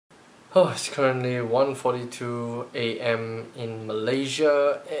Oh, it's currently 1:42 a.m. in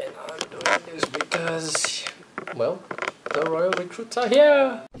Malaysia, and I'm doing this because, well, the Royal recruits are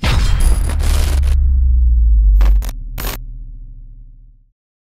here!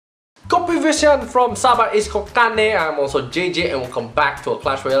 Kopi Vision from Sabah is Kokane. I'm also JJ and welcome back to a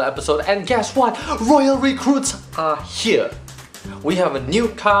Clash Royale episode. And guess what? Royal recruits are here! We have a new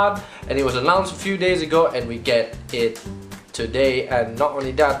card and it was announced a few days ago and we get it today. And not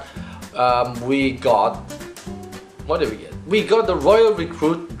only that, we got... what did we get? We got the Royal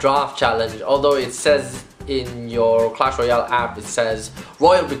Recruit Draft Challenge. Although it says in your Clash Royale app, it says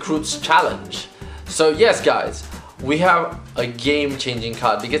Royal Recruits Challenge. So yes guys, we have a game-changing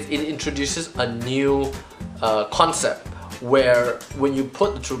card because it introduces a new concept where when you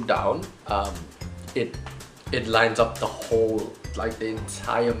put the troop down, it lines up the whole, like the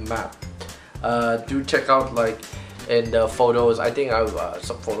entire map. Do check out like in the photos. I think I have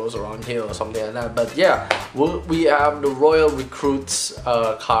some photos around here or something like that. But yeah, we have the Royal Recruits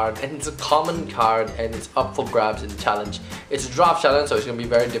card, and it's a common card and it's up for grabs in the challenge. It's a draft challenge, so it's gonna be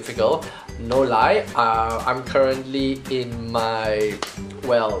very difficult. No lie, I'm currently in my,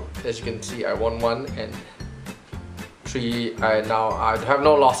 well, as you can see, I won 1 and 3. I have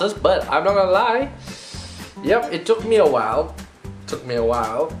no losses, but I'm not gonna lie. Yep, it took me a while. To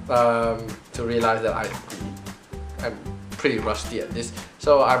realize that I'm pretty rusty at this.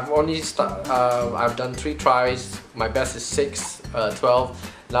 So I've only I've done 3 tries. My best is 6, 12.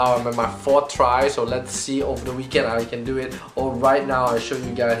 Now I'm at my 4th try, so let's see over the weekend I can do it. Or right now I show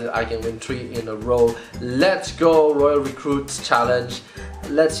you guys that I can win 3 in a row. Let's go, Royal Recruits Challenge.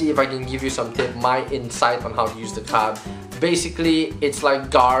 Let's see if I can give you some tip, my insight on how to use the card. Basically, it's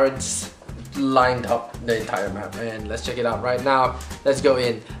like guards lined up the entire map, and let's check it out right now. Let's go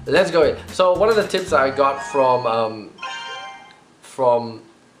in. So one of the tips I got from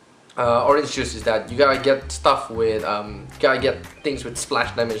Orange Juice is that you gotta get stuff with gotta get things with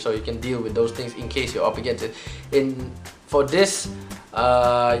splash damage so you can deal with those things in case you're up against it. For this,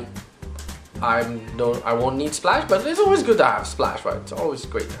 I won't need splash, but it's always good to have splash, right? It's always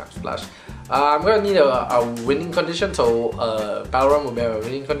great to have splash. I'm gonna need a winning condition, so Battle Run will be a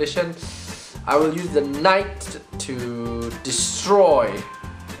winning condition. I will use the Knight to destroy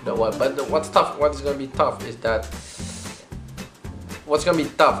the one, but what's gonna be tough is the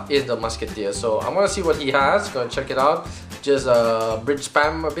Musketeer. So I'm gonna see what he has, gonna check it out. Just bridge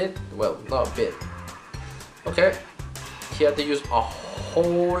spam a bit, well, not a bit. Okay, he had to use a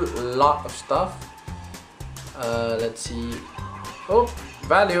whole lot of stuff. Let's see. Oh,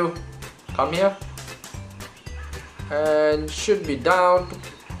 value, come here, and should be down.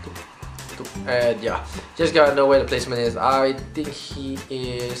 And yeah, just gotta know where the placement is. I think he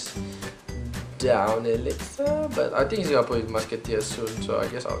is down elixir, but I think he's gonna put his Musketeer soon, so I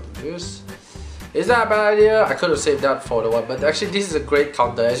guess I'll do this. Is that a bad idea? I could have saved that for the one, but actually this is a great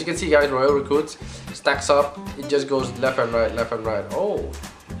counter. As you can see guys, Royal Recruits stacks up, it just goes left and right, left and right. Oh,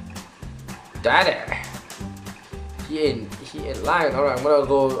 daddy, he in line. Alright, I'm gonna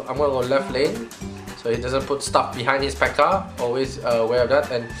go left lane so he doesn't put stuff behind his P.E.K.K.A. Always aware of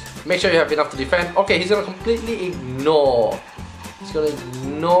that, and make sure you have enough to defend. Okay, he's gonna completely ignore.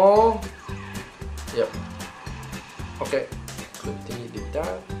 Yep. Okay. Good thing he did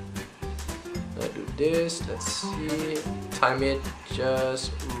that. Gonna do this. Let's see. Time it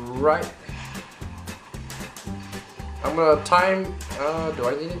just right. I'm gonna time. Do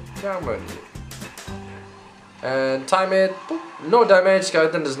I need it? Yeah, I'm gonna need it. And time it. Boop. No damage.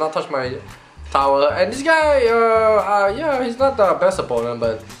 Skeleton does not touch my tower. And this guy, yeah, he's not the best opponent,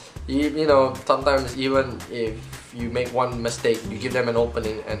 but you know, sometimes even if you make one mistake, you give them an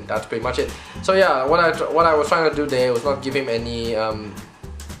opening, and that's pretty much it. So yeah, what I was trying to do there was not give him any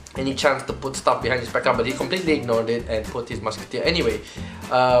chance to put stuff behind his P.E.K.K.A, but he completely ignored it and put his Musketeer anyway,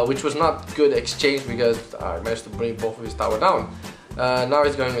 which was not good exchange because I managed to bring both of his tower down. Now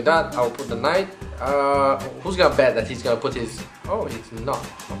he's going with that. I'll put the Knight. Who's gonna bet that he's gonna put his... oh, he's not.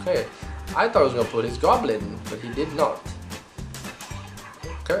 Okay, I thought he was gonna put his Goblin, but he did not.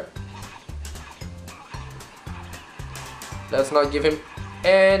 Okay. Let's not give him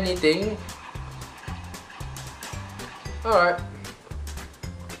anything. Alright.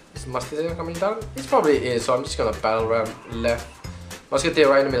 Is Musketeer coming down? It probably is, so I'm just gonna battle ram left. Musketeer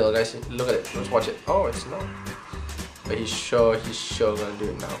right in the middle, guys. Look at it. Let's watch it. Oh, it's not. But he's sure gonna do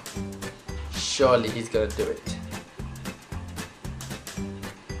it now. Surely he's gonna do it.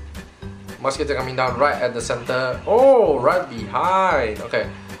 Musketeer coming down right at the center. Oh, right behind. Okay.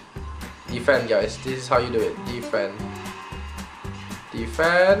 Defend, guys. This is how you do it. Defend.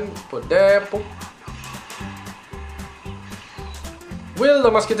 Defend. Put there. Boop. Will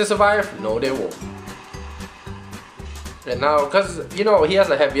the Musketeer survive? No, they won't. And now, because you know he has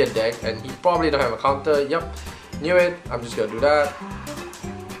a heavier deck and he probably don't have a counter. Yep, knew it. I'm just gonna do that.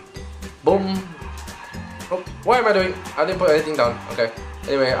 Boom. Oh, what am I doing? I didn't put anything down. Okay.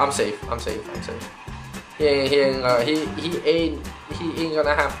 Anyway, I'm safe. I'm safe. I'm safe. He ain't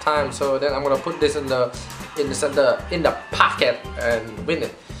gonna have time. So then I'm gonna put this in the center in the pocket and win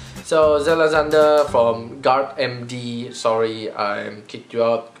it. So Zelazander from Guard MD. Sorry, I kicked you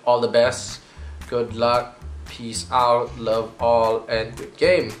out. All the best. Good luck. Peace out. Love all and good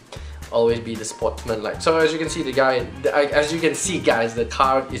game. Always be the sportsman like. So as you can see, as you can see, guys, the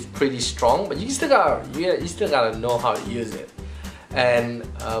card is pretty strong, but you still gotta know how to use it. And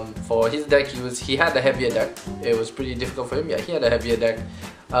for his deck, he had a heavier deck. It was pretty difficult for him. Yeah, he had a heavier deck.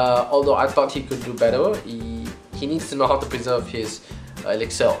 Although I thought he could do better. He needs to know how to preserve his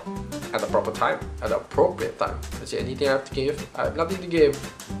elixir at the proper time, at the appropriate time. Is there anything I have to give? I have nothing to give.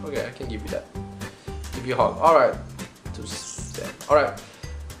 Okay, I can give you that. Give you a hug. All right. All right.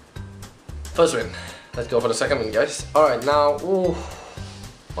 First win. Let's go for the second win, guys. Alright, now, ooh,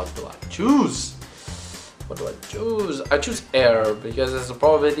 what do I choose? What do I choose? I choose air because there's a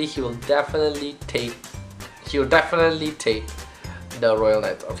probability he will definitely take the Royal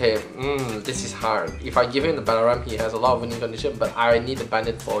Knight. Okay, this is hard. If I give him the Battle Ram, he has a lot of winning condition, but I need the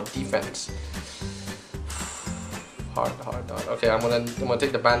bandit for defense. Hard. Okay, I'm gonna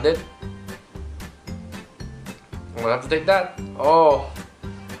take the bandit. I'm gonna have to take that. Oh,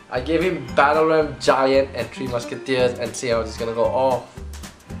 I gave him Battle Ram, Giant, and 3 Musketeers, and see how it's gonna go. Oh,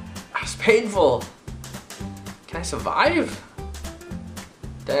 that's painful. Can I survive?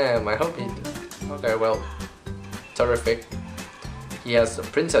 Damn, I hope he did. Okay, well, terrific. He has the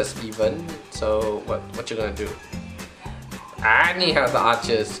Princess even, so what you gonna do? And he has the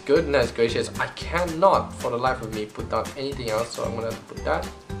Archers. Goodness gracious, I cannot for the life of me put down anything else, so I'm gonna have to put that.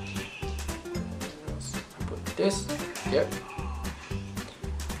 I put this. Yep.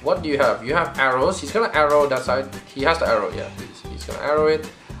 What do you have? You have arrows. He's gonna arrow that side. He has the arrow, yeah. He's gonna arrow it.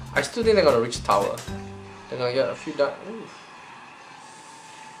 I still think they're gonna reach tower. They're gonna get a few down.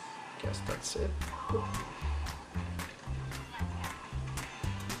 Guess that's it.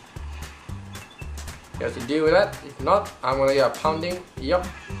 You have to deal with that. If not, I'm gonna get a pounding. Yup.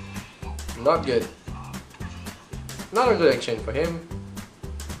 Not good. Not a good exchange for him.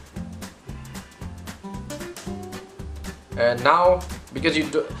 And now, because you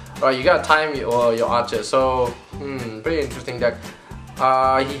gotta time your archer, so pretty interesting deck.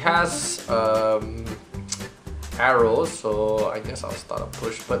 He has arrows, so I guess I'll start a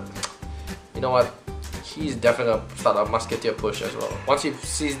push. But you know what? He's definitely gonna start a musketeer push as well. Once he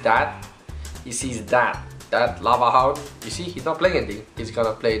sees that, that lava hound. You see, he's not playing anything. He's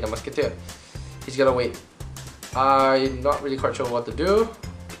gonna play the musketeer. He's gonna wait. I'm not really quite sure what to do.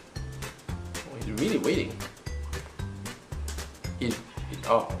 Oh, he's really waiting.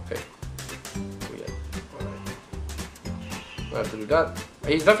 Oh, okay. Weird. Alright. I have to do that.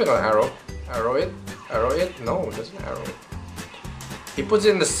 He's definitely gonna arrow it. No, he doesn't arrow it. He puts it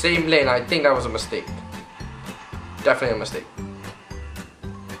in the same lane. I think that was a mistake. Definitely a mistake.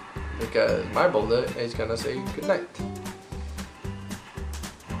 Because my boulder is gonna say good night.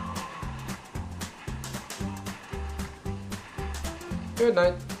 Good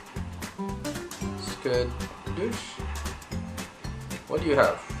night. It's good. Douche. What do you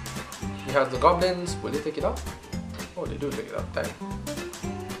have? You have the goblins. Will they take it up? Oh, they do take it up. Time.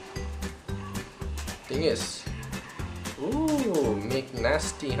 Thing is, ooh, make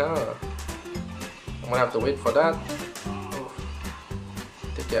nasty, huh? I'm gonna have to wait for that. Oh,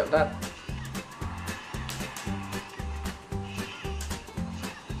 take care of that.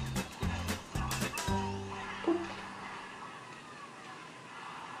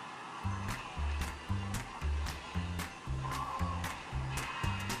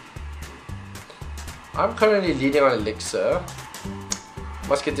 I'm currently leading on elixir.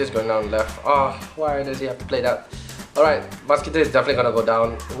 Musketeer is going down left. Oh, why does he have to play that? Alright, Musketeer is definitely gonna go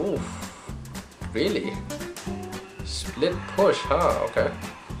down. Oof. Really? Split push, huh? Okay.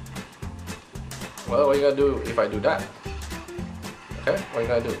 Well, what are you gonna do if I do that? Okay, what are you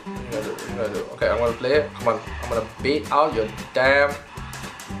gonna do? What are you gonna do? Okay, I'm gonna play it. Come on, I'm gonna bait out your damn.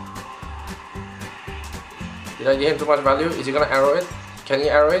 Did I give him too much value? Is he gonna arrow it? Can he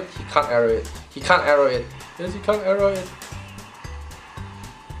arrow it? He can't arrow it. He can't arrow it. Yes, he can't arrow it.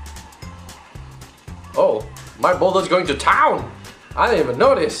 Oh, my boulder's going to town. I didn't even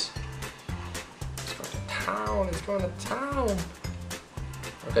notice. It's going to town. It's going to town.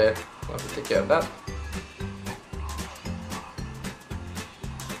 Okay, I'll have to take care of that.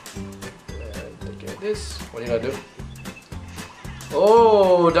 And take care of this. What are you gonna do?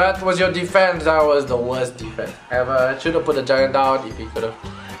 Oh, that was your defense. That was the worst defense ever. Should have put the giant down. If he could have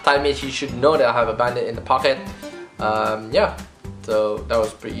timed it, he should know that I have a bandit in the pocket. Yeah, so that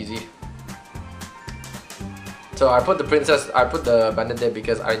was pretty easy. So I put the bandit there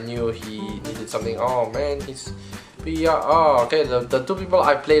because I knew he needed something. Oh man, he's oh, okay. The two people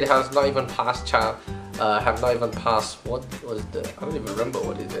I played have not even passed have not even passed. What was the? I don't even remember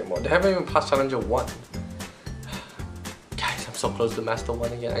what is it anymore. They haven't even passed Challenger 1. Guys, I'm so close to Master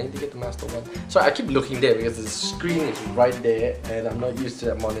 1 again. I need to get to Master 1. Sorry, I keep looking there because the screen is right there and I'm not used to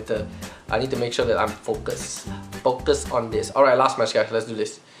that monitor. I need to make sure that I'm focused. Focus on this. Alright, last match guys, let's do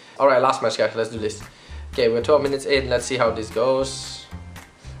this. Alright, last match guys, let's do this. Okay, we're 12 minutes in. Let's see how this goes.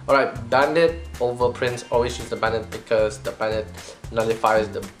 Alright, bandit over prince. Always use the bandit because the bandit nullifies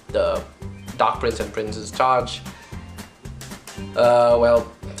the dark prince and prince's charge.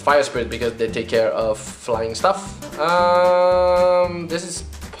 Well, fire spirit because they take care of flying stuff. This is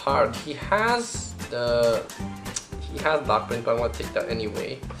part. He has dark prince, but I'm gonna take that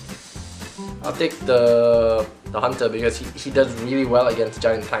anyway. I'll take the hunter because he does really well against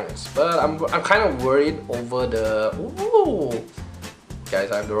giant tanks. But I'm kind of worried over the guys.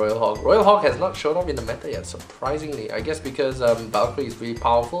 I have the Royal Hog. Royal Hog has not shown up in the meta yet, surprisingly. I guess because Valkyrie is really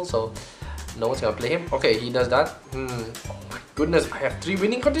powerful, so no one's gonna play him. Okay, he does that. Oh my goodness, I have 3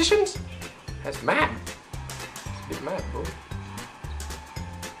 winning conditions? That's mad. It's a bit mad, bro.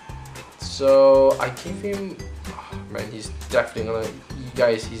 So I gave him. Oh, man, he's definitely gonna.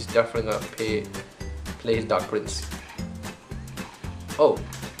 Guys, he's definitely gonna play his Dark Prince. Oh,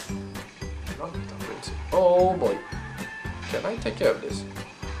 not Dark Prince. Oh boy, can I take care of this?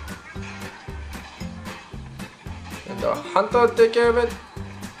 Can the hunter take care of it?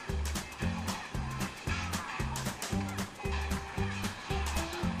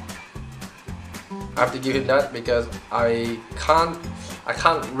 I have to give him that because I can't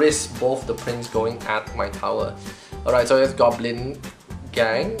risk both the prince going at my tower. Alright, so it's Goblin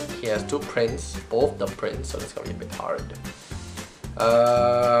Gang. He has 2 prince, both the prince, so that's gonna be a bit hard.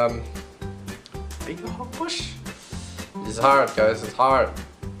 Big hog push? It's hard guys, it's hard.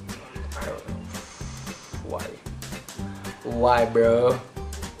 I don't know. Why? Why bro?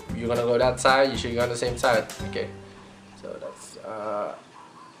 You're gonna go that side, you should go on the same side. Okay. So that's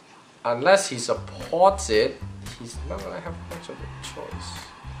unless he supports it, he's not gonna have much of a choice.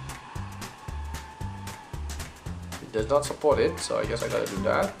 He does not support it, so I guess I gotta do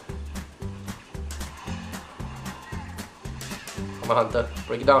that. Come on, hunter,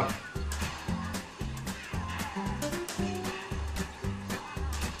 break it down.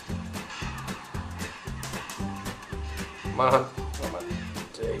 Come on, hunt. Come on,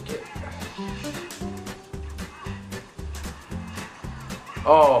 take it.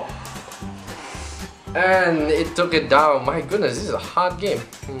 Oh. And it took it down. My goodness, this is a hard game.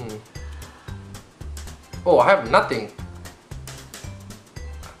 Oh, I have nothing.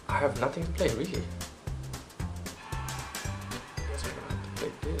 I have nothing to play, really. I guess I'm gonna have to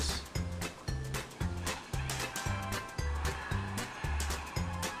play this.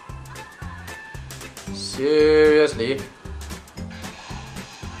 Seriously?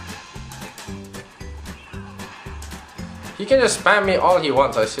 He can just spam me all he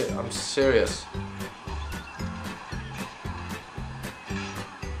wants. I'm serious.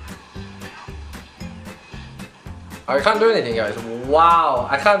 I can't do anything, guys. Wow,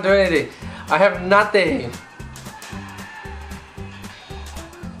 I can't do anything. I have nothing.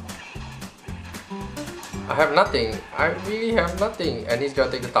 I have nothing. I really have nothing. And he's gonna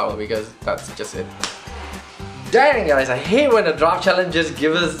take the tower because that's just it. Dang, guys, I hate when the draft challenges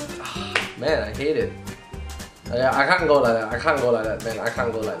give us. Man, I hate it. I can't go like that. I can't go like that, man. I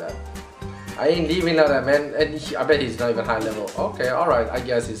can't go like that. I ain't leaving like that, man. And I bet he's not even high level. Okay, alright. I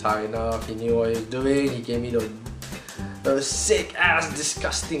guess he's high enough. He knew what he was doing. He gave me those sick ass,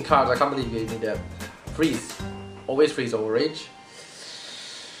 disgusting cards. I can't believe he gave me that. Freeze. Always freeze over rage.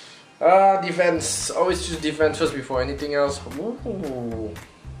 Defense. Always choose defense first before anything else. Ooh.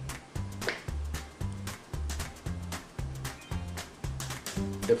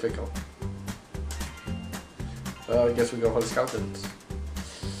 Difficult. I guess we go for the skeletons.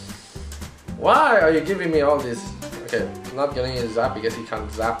 Why are you giving me all this? Okay, I'm not getting his zap because he can't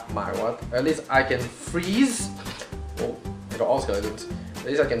zap my what. At least I can freeze. Oh, I got all skeletons. At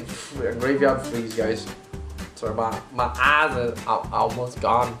least I can graveyard freeze, guys. Sorry, my eyes are almost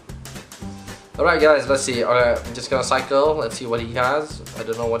gone. Alright guys, let's see. Alright, I'm just gonna cycle. Let's see what he has. I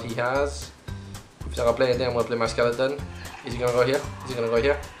don't know what he has. If he's not gonna play anything, I'm gonna play my skeleton. Is he gonna go here? Is he gonna go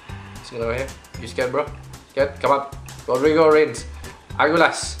here? Is he gonna go here? You scared, bro? Scared? Come on. Rodrigo Reigns.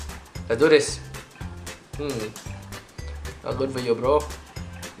 Aguilas. Let's do this. Not good for you, bro.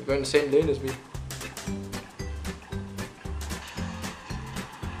 You're going the same lane as me.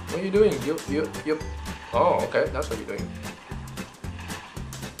 What are you doing? You. Oh, okay. That's what you're doing.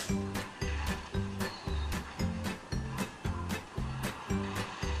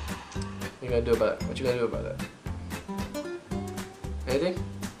 What you gonna do about it? What you gonna do about that? Anything?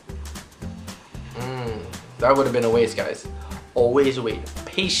 That would have been a waste, guys. Always wait.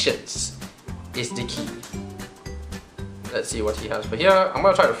 Patience is the key. Let's see what he has for here. I'm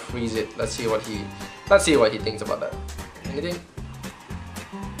gonna try to freeze it. Let's see what he thinks about that. Anything?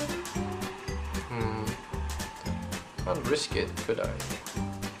 Can't risk it, could I?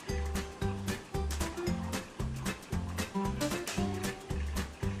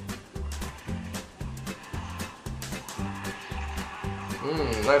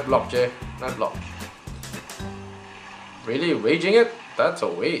 Nice block, Jay. Nice block. Really? Raging it? That's a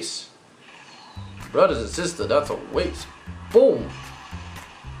waste. Brothers and sisters, that's a waste. Boom!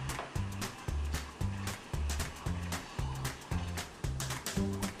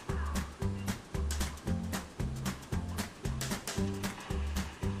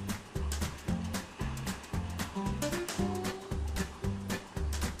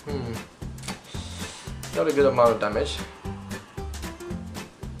 Got a good amount of damage.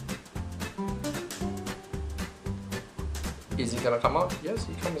 Is he gonna come out? Yes,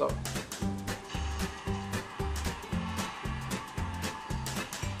 he comes out.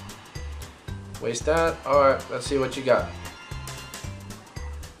 Waste that. Alright, let's see what you got.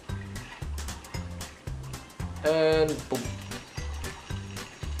 And boom.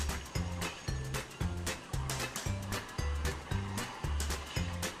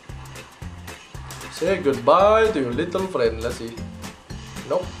 Say goodbye to your little friend. Let's see.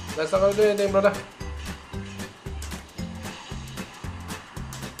 Nope, that's not gonna do anything, brother.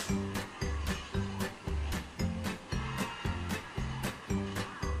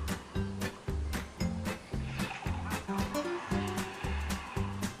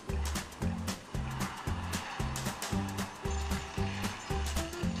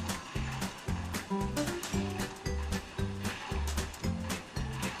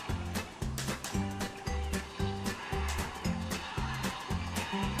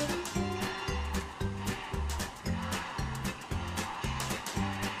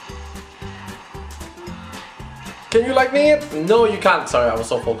 Can you like me? No, you can't. Sorry, I was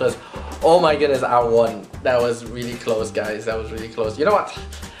so focused. Oh my goodness, I won. That was really close, guys. That was really close. You know what?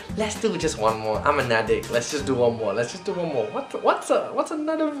 Let's do just one more. I'm an addict. Let's just do one more. Let's just do one more. What's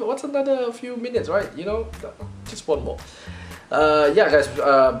another few minutes, right? You know, just one more. Yeah, guys.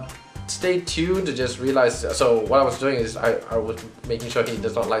 Stay tuned to just realize. So what I was doing is I was making sure he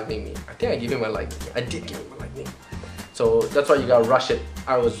does not lightning me. I think I gave him a lightning. I did give him a lightning. So that's why you gotta rush it.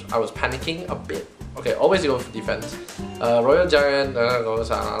 I was panicking a bit. Okay, always go for defense. Royal Giant goes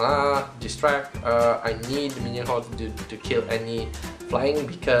distract. I need the minion horde to kill any flying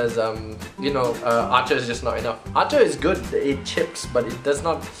because you know, Archer is just not enough. Archer is good, it chips, but it does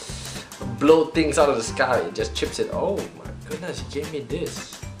not blow things out of the sky. It just chips it. Oh my goodness, he gave me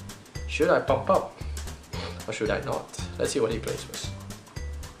this. Should I pump up or should I not? Let's see what he plays first.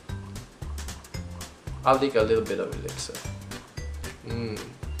 I'll take a little bit of elixir.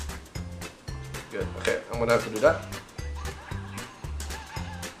 Good. Okay, I'm gonna have to do that.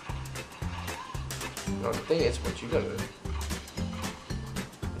 Now the thing is, what you gonna do?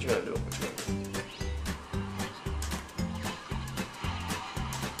 What you gonna do? What you gonna do?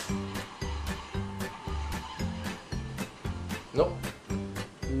 Nope.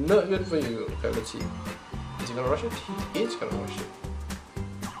 Not good for you. Okay, let's see. Is he gonna rush it? He is gonna rush it.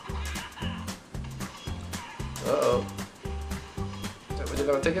 Uh-oh. Is that what you're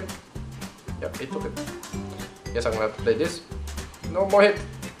gonna take it? Yep, he took it. Guess I'm gonna have to play this. No more hit.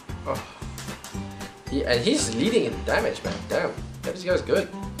 Oh. He's leading in damage, man. Damn. Yeah, this guy's good.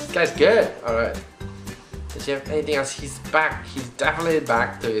 This guy's good. Alright. Does he have anything else? He's back. He's definitely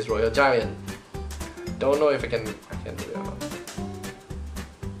back to his Royal Giant. Don't know if I can do it or not.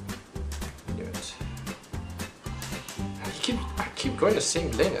 Do it. I keep going the same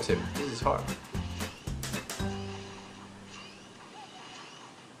lane as him. This is hard.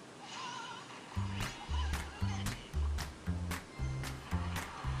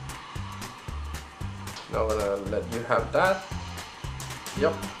 Now I'm gonna let you have that.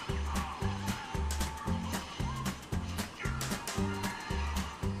 Yep.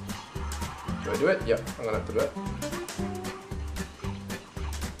 Do I do it? Yep, I'm gonna have to do it.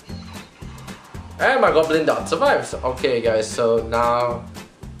 And my Goblin Dot survives. Okay guys, so now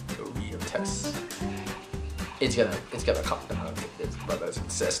the real test. It's gonna come down with this, brothers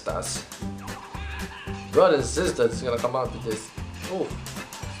and sisters. brother and sister is gonna come out with this. Oh,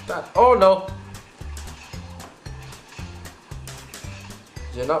 that. Oh no.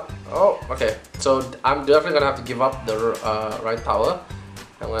 You're not. Oh, okay. So I'm definitely gonna have to give up the right tower.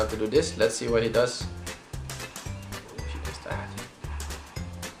 I'm gonna have to do this. Let's see what he does. Oh, he does that.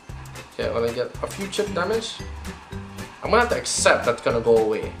 Okay, I'm gonna get a few chip damage. I'm gonna have to accept that's gonna go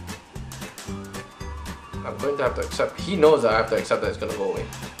away. I'm going to have to accept. He knows that I have to accept that it's gonna go away.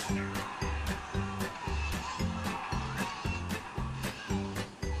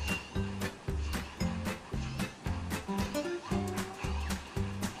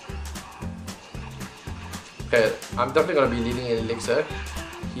 Okay, I'm definitely gonna be leading an elixir.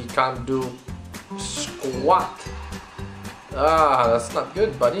 He can't do squat. Ah, that's not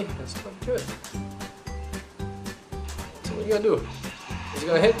good, buddy. That's not good. So what are you gonna do? Is it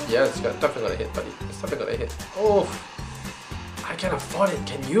gonna hit? Yeah, it's definitely gonna hit, buddy. It's definitely gonna hit. Oh, I can afford it.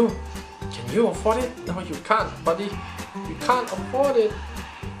 Can you? Can you afford it? No, you can't, buddy. You can't afford it.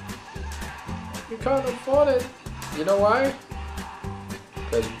 You can't afford it. You know why?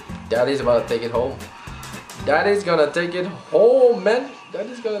 Because Daddy's about to take it home. Daddy's gonna take it home, man.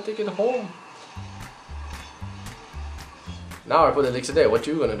 Daddy's gonna take it home. Now I put the elixir there. What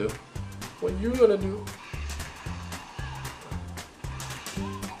you gonna do? What you gonna do?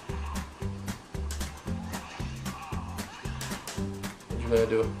 What you gonna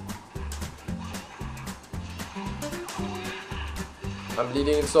do? I'm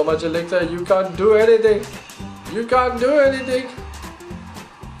leading in so much elixir. You can't do anything. You can't do anything.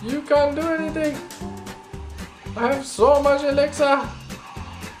 You can't do anything. I have so much elixir.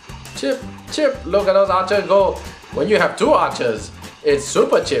 Chip, chip. Look at those archers go. When you have two archers, it's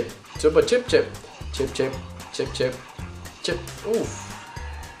super chip. Super chip, chip. Chip, chip, chip, chip, chip. Oof.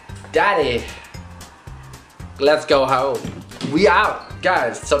 Daddy. Let's go home. We out,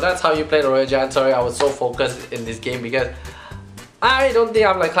 guys. So that's how you play the Royal Giant. Sorry, I was so focused in this game because I don't think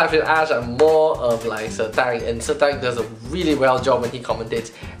I'm like Clash with Ash. I'm more of like Sertang, and Sertang does a really well job when he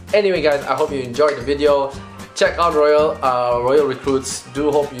commentates. Anyway, guys, I hope you enjoyed the video. Check out Royal Recruits.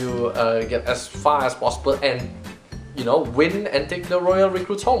 Do hope you get as far as possible and, you know, win and take the Royal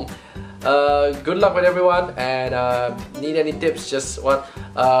Recruits home. Good luck with everyone, and need any tips, just what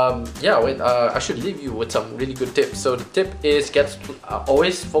I should leave you with some really good tips. So the tip is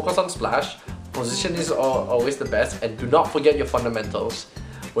always focus on splash. Position is always the best, and do not forget your fundamentals.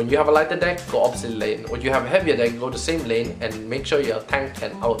 When you have a lighter deck, go opposite lane. When you have a heavier deck, go the same lane and make sure your tank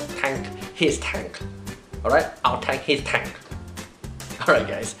can out-tank his tank. Alright? Out-tank his tank. Alright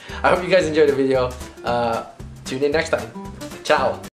guys, I hope you guys enjoyed the video. Tune in next time. Ciao!